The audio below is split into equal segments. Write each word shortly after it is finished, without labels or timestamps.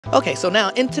Okay, so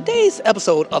now in today's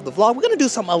episode of the vlog, we're gonna do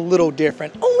something a little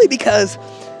different, only because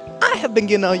I have been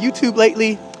getting on YouTube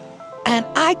lately and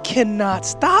I cannot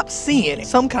stop seeing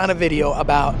some kind of video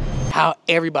about how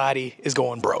everybody is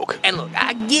going broke. And look,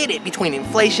 I get it, between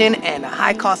inflation and the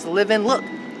high cost of living. Look,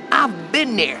 I've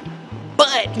been there,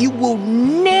 but you will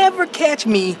never catch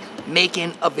me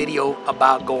making a video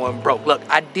about going broke. Look,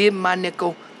 I did my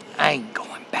nickel, I ain't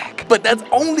going back. But that's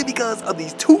only because of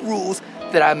these two rules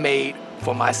that I made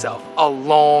for myself a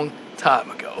long time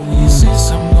ago.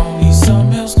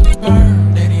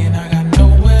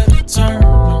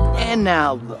 And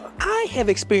now look, I have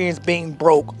experienced being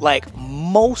broke like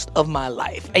most of my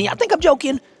life. And y'all think I'm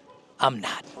joking? I'm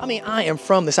not. I mean, I am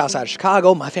from the south side of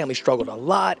Chicago. My family struggled a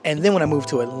lot. And then when I moved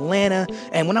to Atlanta,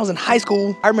 and when I was in high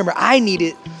school, I remember I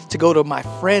needed to go to my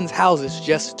friends' houses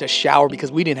just to shower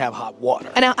because we didn't have hot water.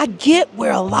 And now I get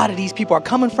where a lot of these people are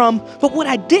coming from, but what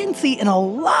I didn't see in a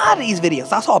lot of these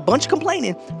videos, I saw a bunch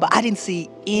complaining, but I didn't see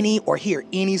any or hear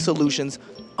any solutions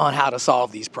on how to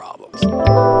solve these problems.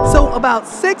 So about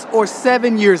 6 or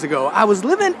 7 years ago, I was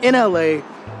living in LA,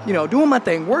 doing my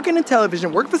thing, working in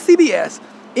television, working for CBS,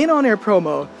 in on-air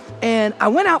promo, and I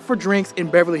went out for drinks in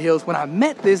Beverly Hills when I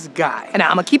met this guy. And I'm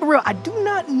gonna keep it real, I do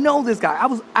not know this guy.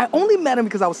 I only met him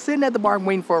because I was sitting at the bar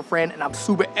waiting for a friend, and I'm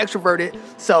super extroverted,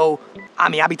 so I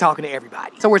be talking to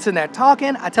everybody. So we're sitting there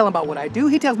talking, I tell him about what I do,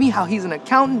 he tells me how he's an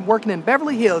accountant working in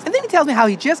Beverly Hills, and then he tells me how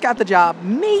he just got the job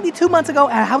maybe 2 months ago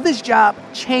and how this job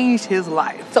changed his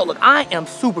life. So look, I am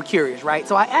super curious, right?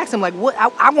 So I asked him, like, what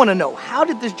I wanna know, how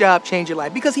did this job change your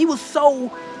life? Because he was so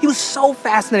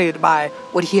fascinated by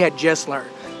what he had just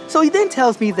learned. So he then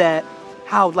tells me that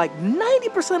how like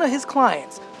 90% of his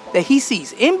clients that he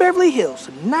sees in Beverly Hills,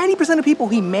 90% of people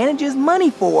he manages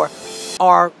money for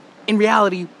are in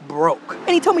reality broke. And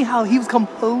he told me how he was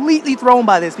completely thrown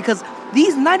by this because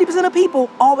these 90% of people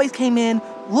always came in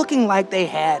looking like they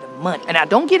had money. And now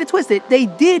don't get it twisted, they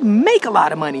did make a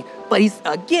lot of money, but he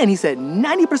said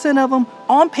 90% of them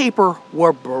on paper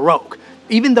were broke,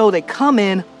 even though they come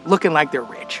in looking like they're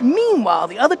rich. Meanwhile,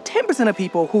 the other 10% of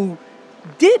people who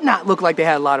did not look like they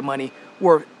had a lot of money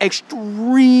were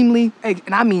extremely, and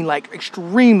I mean like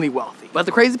extremely wealthy. But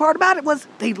the crazy part about it was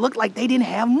they looked like they didn't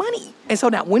have money. And so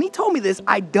now when he told me this,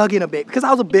 I dug in a bit because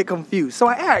I was a bit confused. So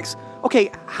I asked,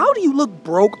 okay, how do you look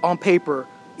broke on paper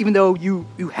even though you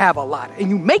have a lot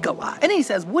and you make a lot? And then he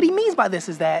says what he means by this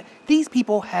is that these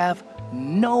people have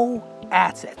no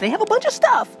assets. They have a bunch of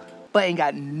stuff, but ain't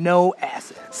got no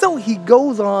assets. So he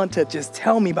goes on to just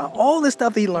tell me about all this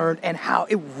stuff he learned and how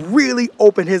it really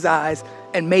opened his eyes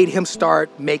and made him start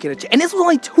making a change. And this was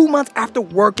only 2 months after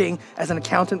working as an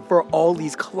accountant for all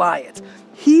these clients.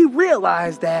 He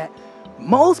realized that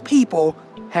most people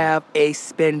have a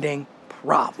spending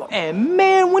problem. And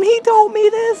man, when he told me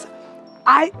this,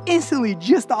 I instantly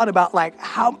just thought about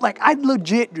how I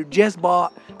legit just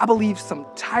bought, I believe, some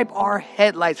Type R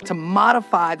headlights to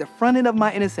modify the front end of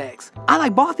my NSX. I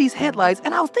bought these headlights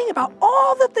and I was thinking about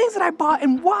all the things that I bought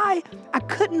and why I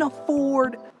couldn't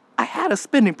afford. I had a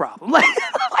spending problem.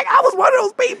 I was one of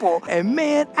those people. And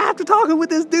man, after talking with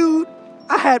this dude,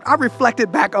 I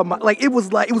reflected back on it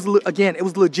was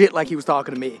legit like he was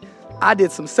talking to me. I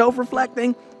did some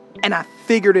self-reflecting and I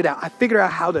figured it out. I figured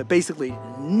out how to basically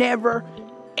never,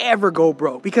 ever go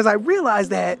broke, because I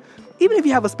realized that even if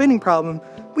you have a spending problem,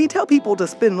 when you tell people to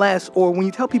spend less or when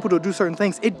you tell people to do certain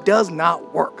things, it does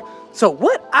not work. So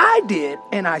what I did,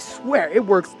 and I swear it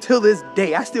works till this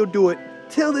day, I still do it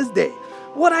till this day.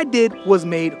 What I did was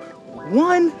made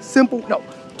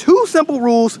two simple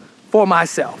rules for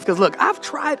myself. Because look, I've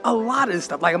tried a lot of this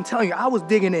stuff. I'm telling you, I was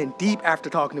digging in deep after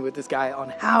talking with this guy on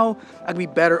how I could be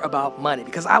better about money,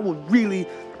 because I really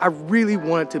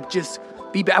wanted to just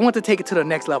be better. I wanted to take it to the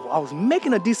next level. I was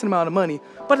making a decent amount of money,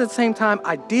 but at the same time,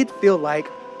 I did feel like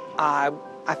I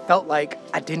felt like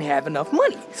I didn't have enough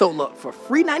money. So look, for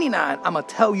free 99, I'm gonna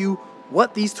tell you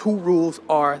what these two rules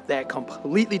are that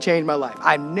completely changed my life.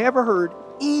 I never heard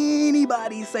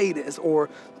anybody say this or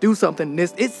do something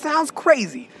this. It sounds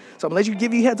crazy. So I'm gonna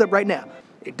give you a heads up right now.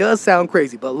 It does sound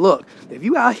crazy, but look, if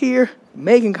you out here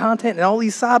making content and all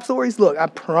these sob stories, look, I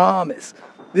promise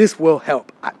this will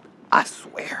help. I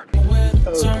swear.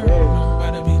 Okay.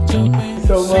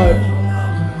 So much.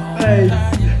 Hey.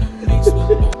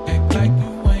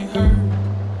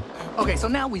 Okay, so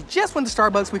now we just went to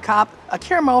Starbucks, we copped a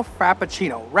caramel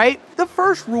frappuccino, right? The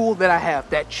first rule that I have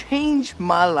that changed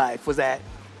my life was that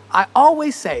I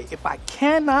always say if I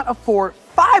cannot afford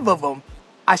 5 of them,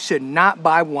 I should not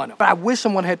buy one of them. But I wish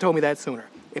someone had told me that sooner.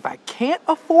 If I can't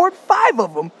afford 5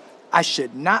 of them, I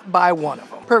should not buy one of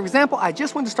them. For example, I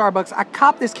just went to Starbucks, I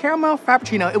copped this caramel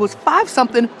frappuccino. It was 5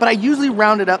 something, but I usually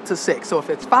round it up to 6. So if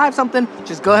it's 5 something,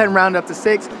 just go ahead and round it up to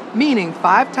 6, meaning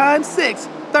 5 times 6,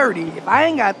 30. If I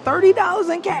ain't got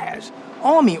 $30 in cash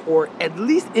on me, or at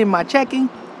least in my checking,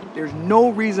 there's no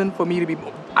reason for me to be,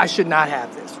 I should not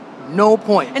have this. No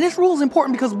point. And this rule is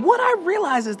important because what I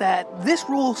realized is that this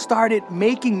rule started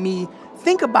making me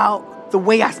think about the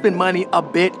way I spend money a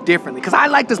bit differently. Because I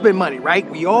like to spend money, right?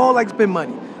 We all like to spend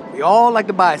money. We all like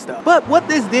to buy stuff. But what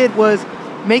this did was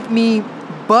make me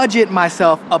budget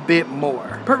myself a bit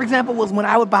more. Perfect example was when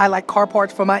I would buy like car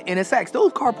parts for my NSX.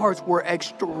 Those car parts were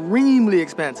extremely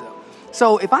expensive.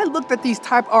 So if I looked at these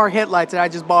Type R headlights that I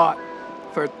just bought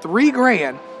for $3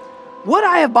 grand, would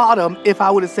I have bought them if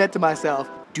I would have said to myself,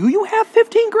 do you have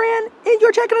 15 grand in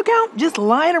your checking account just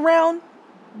lying around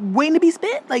waiting to be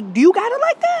spent? Like, do you got it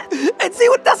like that? And see,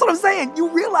 that's what I'm saying. You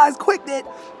realize quick that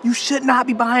you should not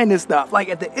be buying this stuff. Like,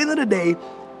 at the end of the day,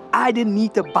 I didn't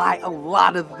need to buy a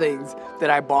lot of the things that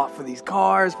I bought for these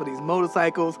cars, for these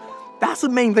motorcycles. That's the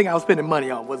main thing I was spending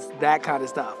money on, was that kind of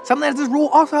stuff. Something that this rule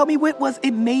also helped me with was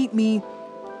it made me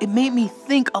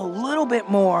think a little bit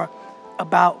more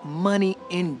about money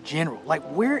in general. Like,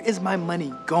 where is my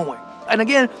money going? And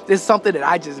again, this is something that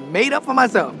I just made up for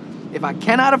myself. If I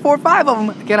cannot afford 5 of them,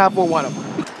 I cannot afford 1 of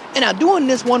them. And now doing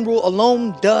this one rule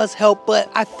alone does help, but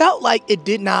I felt like it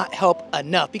did not help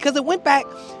enough because it went back.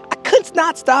 I could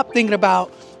not stop thinking about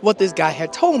what this guy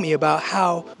had told me about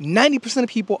how 90% of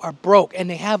people are broke and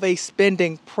they have a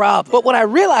spending problem. But what I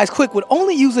realized quick with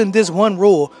only using this one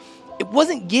rule, it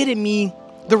wasn't getting me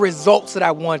the results that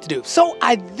I wanted to do. So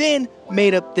I then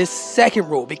made up this second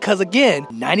rule because again,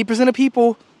 90% of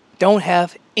people don't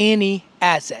have any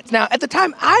assets. Now, at the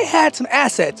time, I had some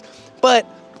assets, but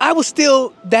I was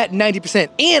still that 90%,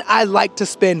 and I like to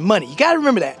spend money. You gotta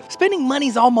remember that. Spending money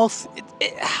is almost,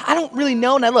 I don't really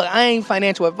know. Now, look, I ain't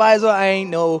financial advisor.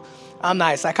 I'm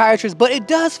not a psychiatrist, but it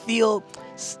does feel,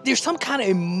 there's something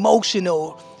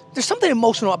emotional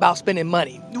about spending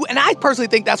money. And I personally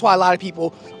think that's why a lot of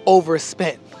people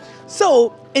overspend.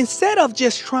 So instead of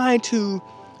just trying to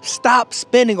stop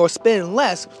spending or spend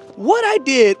less, what I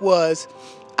did was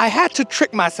I had to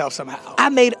trick myself somehow. I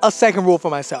made a second rule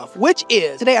for myself, which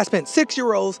is today I spent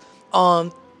 €6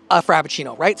 on a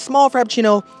Frappuccino, right? Small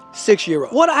Frappuccino,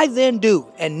 €6. What I then do,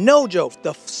 and no joke,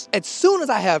 as soon as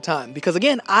I have time, because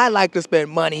again, I like to spend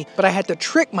money, but I had to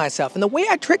trick myself. And the way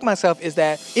I trick myself is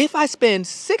that if I spend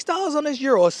 $6 on this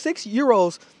euro, or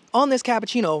 €6 on this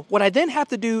cappuccino, what I then have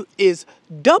to do is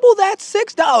double that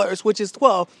 $6, which is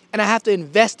 12, and I have to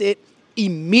invest it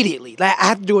immediately. Like, I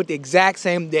have to do it the exact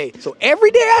same day. So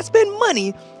every day I spend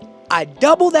money, I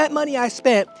double that money I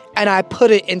spent, and I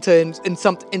put it into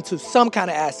some kind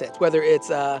of assets, whether it's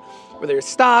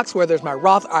stocks, whether it's my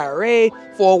Roth IRA,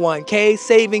 401k,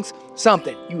 savings,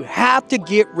 something. You have to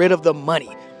get rid of the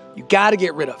money. You gotta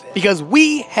get rid of it because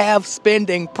we have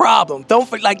spending problems.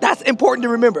 That's important to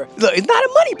remember. Look, it's not a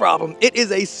money problem. It is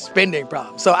a spending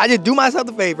problem. So I just do myself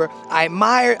the favor. I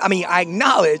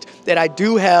acknowledge that I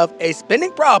do have a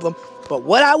spending problem. But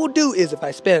what I will do is if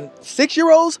I spend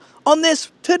 €6 on this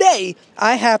today,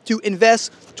 I have to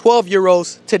invest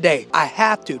 €12 today. I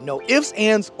have to. No ifs,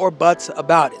 ands, or buts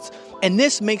about it. And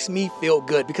this makes me feel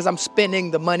good because I'm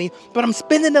spending the money, but I'm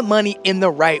spending the money in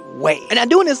the right way. And now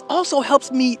doing this also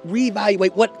helps me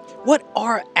reevaluate what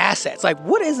are assets? Like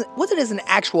what is an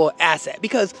actual asset?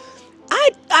 Because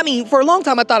I mean, for a long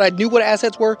time I thought I knew what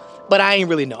assets were, but I ain't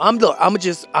really know. I'm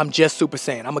just super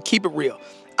saiyan. I'm gonna keep it real.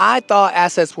 I thought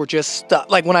assets were just stuff.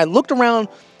 Like when I looked around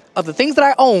of the things that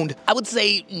I owned, I would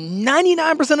say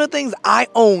 99% of the things I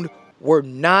owned were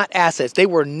not assets. They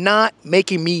were not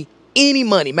making me any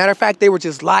money. Matter of fact, they were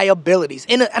just liabilities.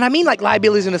 And I mean like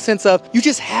liabilities in the sense of you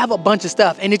just have a bunch of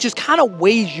stuff and it just kind of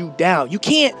weighs you down. You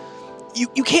can't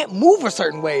move a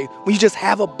certain way when you just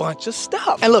have a bunch of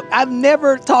stuff. And look, I've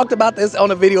never talked about this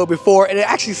on a video before and it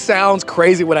actually sounds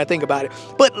crazy when I think about it,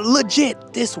 but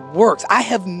legit, this works. I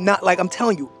have not, like I'm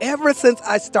telling you, ever since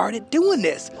I started doing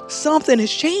this, something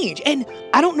has changed. And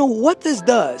I don't know what this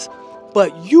does,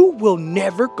 but you will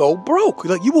never go broke.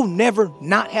 Like you will never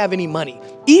not have any money.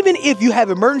 Even if you have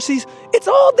emergencies, it's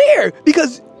all there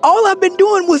because all I've been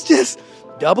doing was just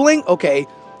doubling. Okay,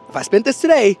 if I spent this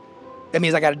today, that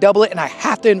means I got to double it and I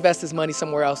have to invest this money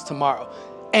somewhere else tomorrow.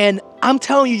 And I'm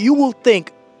telling you, you will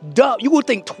think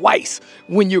twice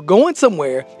when you're going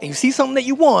somewhere and you see something that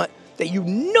you want that you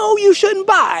know you shouldn't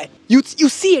buy. You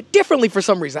see it differently for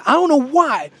some reason. I don't know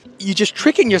why. You're just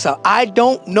tricking yourself. I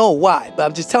don't know why, but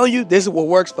I'm just telling you, this is what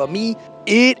works for me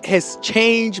It has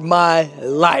changed my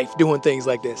life doing things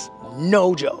like this.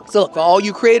 No joke. So look, for all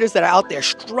you creators that are out there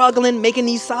struggling, making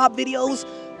these sob videos,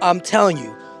 I'm telling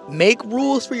you, make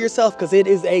rules for yourself because it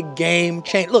is a game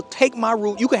changer. Look, take my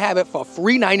rule. You can have it for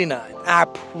free $99. I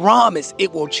promise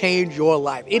it will change your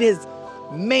life. It is,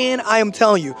 man, I am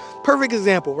telling you. Perfect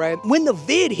example, right? When the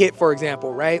vid hit, for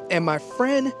example, right? And my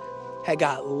friend had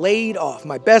got laid off.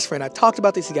 My best friend, I talked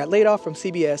about this. He got laid off from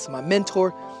CBS. My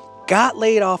mentor got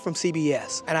laid off from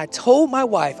CBS. And I told my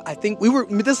wife, I think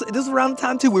this is around the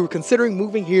time too, we were considering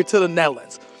moving here to the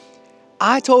Netherlands.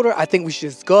 I told her, I think we should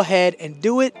just go ahead and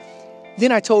do it.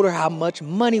 Then I told her how much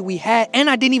money we had, and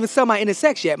I didn't even sell my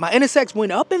NSX yet. My NSX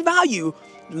went up in value.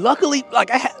 Luckily,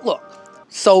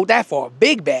 sold that for a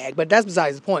big bag, but that's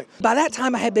besides the point. By that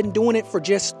time, I had been doing it for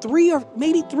just 3 or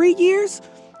maybe 3 years.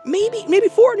 Maybe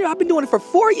 4. I've been doing it for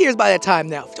 4 years by that time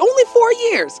now. Only 4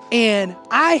 years. And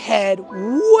I had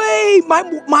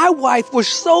my wife was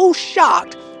so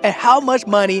shocked at how much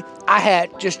money I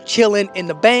had just chilling in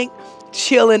the bank,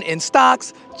 chilling in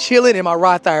stocks, chilling in my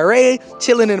Roth IRA,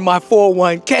 chilling in my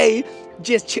 401k,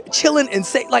 just chilling and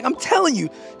like I'm telling you,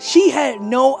 she had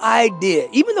no idea.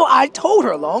 Even though I told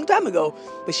her a long time ago,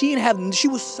 but she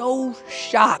was so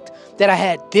shocked that I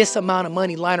had this amount of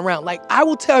money lying around. Like, I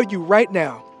will tell you right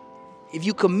now, if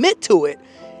you commit to it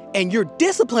and you're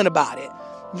disciplined about it,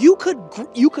 you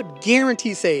could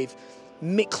guarantee save,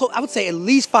 I would say at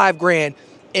least $5,000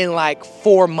 in like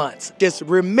 4 months. Just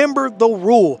remember the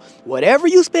rule. Whatever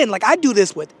you spend, like I do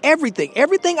this with everything.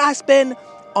 Everything I spend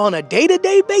on a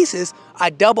day-to-day basis, I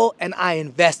double and I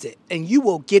invest it. And you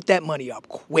will get that money up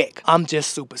quick. I'm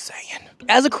just super saying.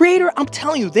 As a creator, I'm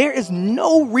telling you, there is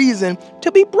no reason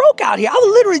to be broke out here. I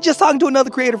was literally just talking to another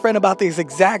creator friend about this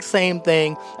exact same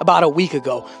thing about a week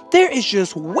ago. There is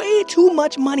just way too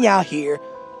much money out here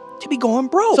to be going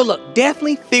broke. So look,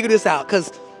 definitely figure this out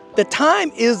because the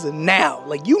time is now.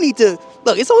 Like, you need to,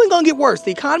 look, it's only gonna get worse.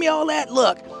 The economy, all that,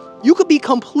 look, you could be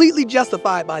completely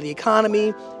justified by the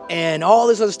economy and all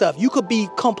this other stuff. You could be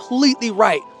completely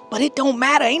right, but it don't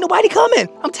matter. Ain't nobody coming.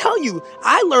 I'm telling you,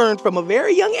 I learned from a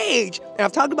very young age, and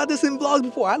I've talked about this in vlogs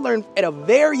before, I learned at a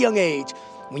very young age,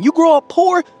 when you grow up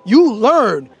poor, you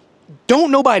learn,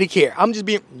 don't nobody care.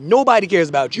 Nobody cares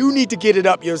about you. You need to get it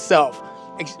up yourself.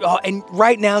 And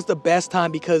right now is the best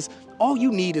time because all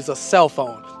you need is a cell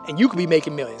phone and you could be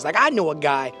making millions. Like, I know a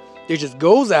guy that just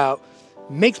goes out,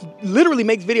 literally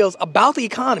makes videos about the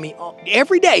economy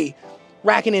every day,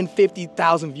 racking in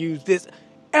 50,000 views,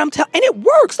 and it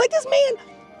works. Like, this man,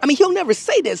 I mean, he'll never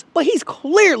say this, but he's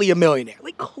clearly a millionaire.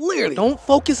 Like, clearly. Don't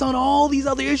focus on all these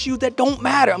other issues that don't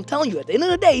matter. I'm telling you, at the end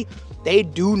of the day, they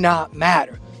do not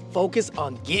matter. Focus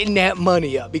on getting that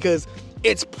money up because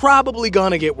it's probably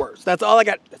gonna get worse. That's all I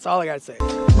got to say.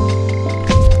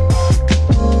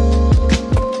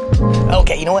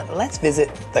 Okay, you know what? Let's visit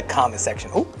the comment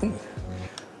section. Oh,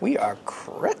 we are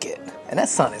crooked, and that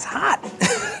sun is hot.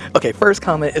 Okay, first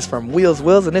comment is from Wills,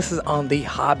 and this is on the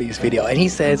hobbies video, and he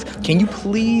says, can you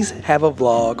please have a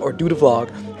vlog or do the vlog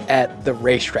at the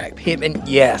racetrack? And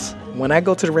yes, when I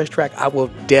go to the racetrack, I will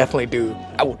definitely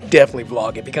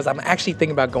vlog it because I'm actually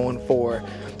thinking about going for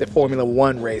the Formula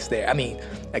 1 race there. I mean,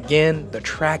 again, the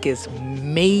track is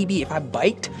maybe, if I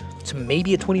biked, it's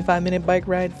maybe a 25-minute bike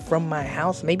ride from my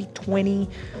house, maybe 20,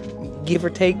 give or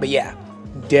take, but yeah,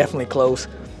 definitely close.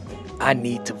 I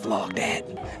need to vlog that.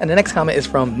 And the next comment is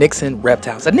from Nixon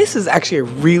Reptiles. And this is actually a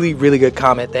really, really good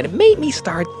comment that it made me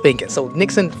start thinking. So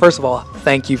Nixon, first of all,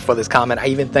 thank you for this comment. I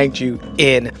even thanked you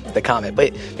in the comment.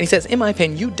 And he says, in my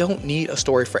opinion, you don't need a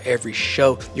story for every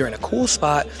show. You're in a cool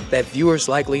spot that viewers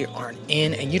likely aren't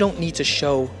in, and you don't need to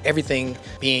show everything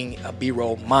being a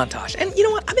B-roll montage. And you know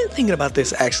what? I've been thinking about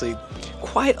this actually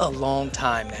quite a long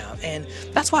time now. And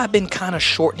that's why I've been kind of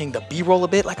shortening the B-roll a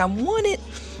bit. Like, I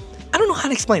don't know how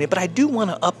to explain it, but I do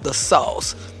want to up the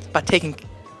sauce by taking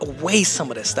away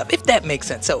some of this stuff, if that makes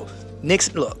sense. So,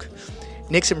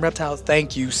 Nixon Reptiles,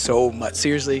 thank you so much.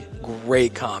 Seriously,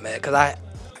 great comment, because I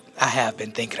have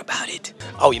been thinking about it.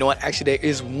 Oh, you know what? Actually, there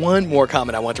is one more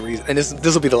comment I want to read, and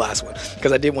this will be the last one,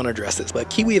 because I did want to address this. But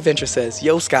Kiwi Adventure says,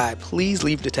 yo, Sky, please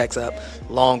leave the text up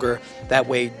longer. That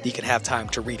way you can have time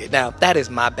to read it. Now, that is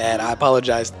my bad. I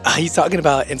apologize. He's talking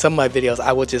about, in some of my videos,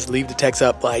 I will just leave the text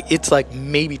up, like, it's like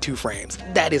maybe 2 frames.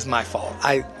 That is my fault.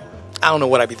 I don't know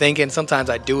what I be thinking. Sometimes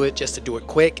I do it just to do it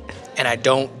quick, and I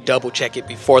don't double check it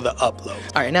before the upload.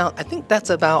 All right, now, I think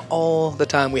that's about all the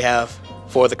time we have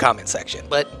for the comment section.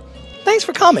 But thanks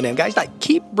for commenting, guys. Like,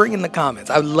 keep bringing the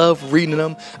comments. I love reading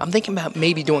them. I'm thinking about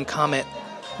maybe doing comment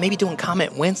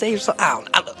Wednesday or something. I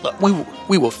don't know. Look,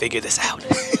 we will figure this out.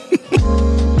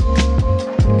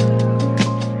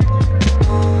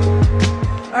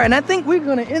 All right, and I think we're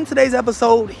gonna end today's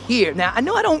episode here. Now, I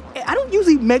know I don't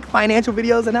usually make financial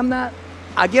videos, and I'm not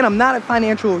a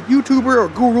financial YouTuber or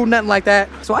guru, nothing like that.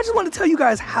 So I just want to tell you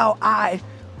guys how I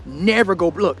never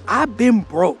go broke. Look, I've been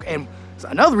broke, and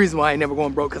another reason why I ain't never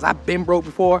going broke, because I've been broke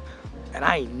before, and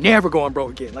I ain't never going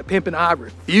broke again. Like pimping, I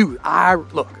refuse. I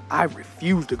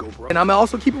refuse to go broke. And I'm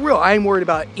also keep it real. I ain't worried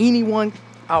about anyone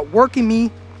outworking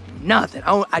me, nothing.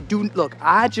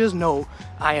 I just know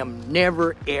I am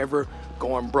never ever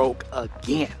going broke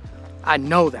again. I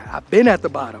know that. I've been at the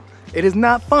bottom. It is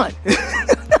not fun.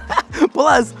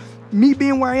 Plus, me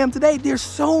being where I am today, there's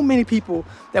so many people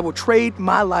that will trade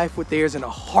my life with theirs in a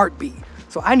heartbeat.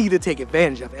 So I need to take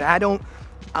advantage of it.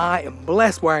 I am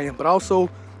blessed where I am, but also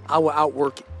I will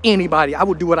outwork anybody. I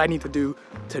will do what I need to do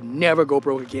to never go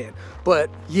broke again.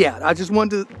 But yeah, I just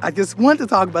wanted to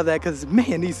talk about that because,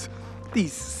 man, these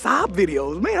sob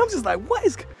videos, man, I'm just like, what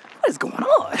is going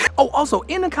on? Oh, also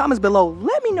in the comments below,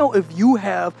 let me know if you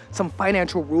have some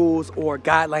financial rules or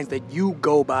guidelines that you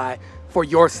go by for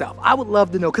yourself. I would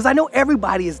love to know, because I know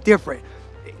everybody is different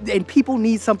and people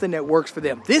need something that works for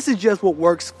them. This is just what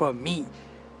works for me.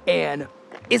 And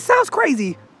it sounds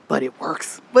crazy, but it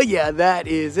works. But yeah, that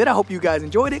is it. I hope you guys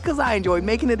enjoyed it, because I enjoyed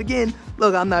making it. Again,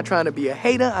 look, I'm not trying to be a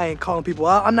hater. I ain't calling people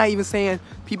out. I'm not even saying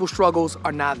people's struggles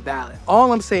are not valid.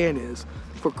 All I'm saying is,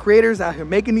 for creators out here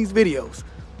making these videos,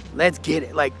 let's get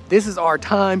it. Like, this is our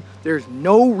time. There's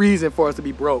no reason for us to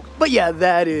be broke. But yeah,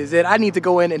 that is it. I need to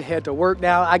go in and head to work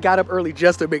now. I got up early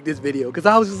just to make this video, because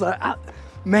I was just like,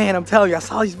 man, I'm telling you, I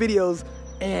saw these videos,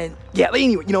 and yeah,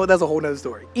 anyway, you know what, that's a whole nother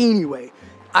story. Anyway,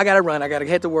 I gotta run, I gotta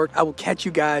head to work. I will catch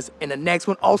you guys in the next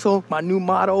one. Also, my new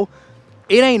motto,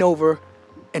 it ain't over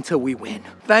until we win.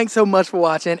 Thanks so much for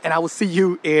watching, and I will see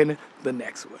you in the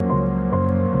next one.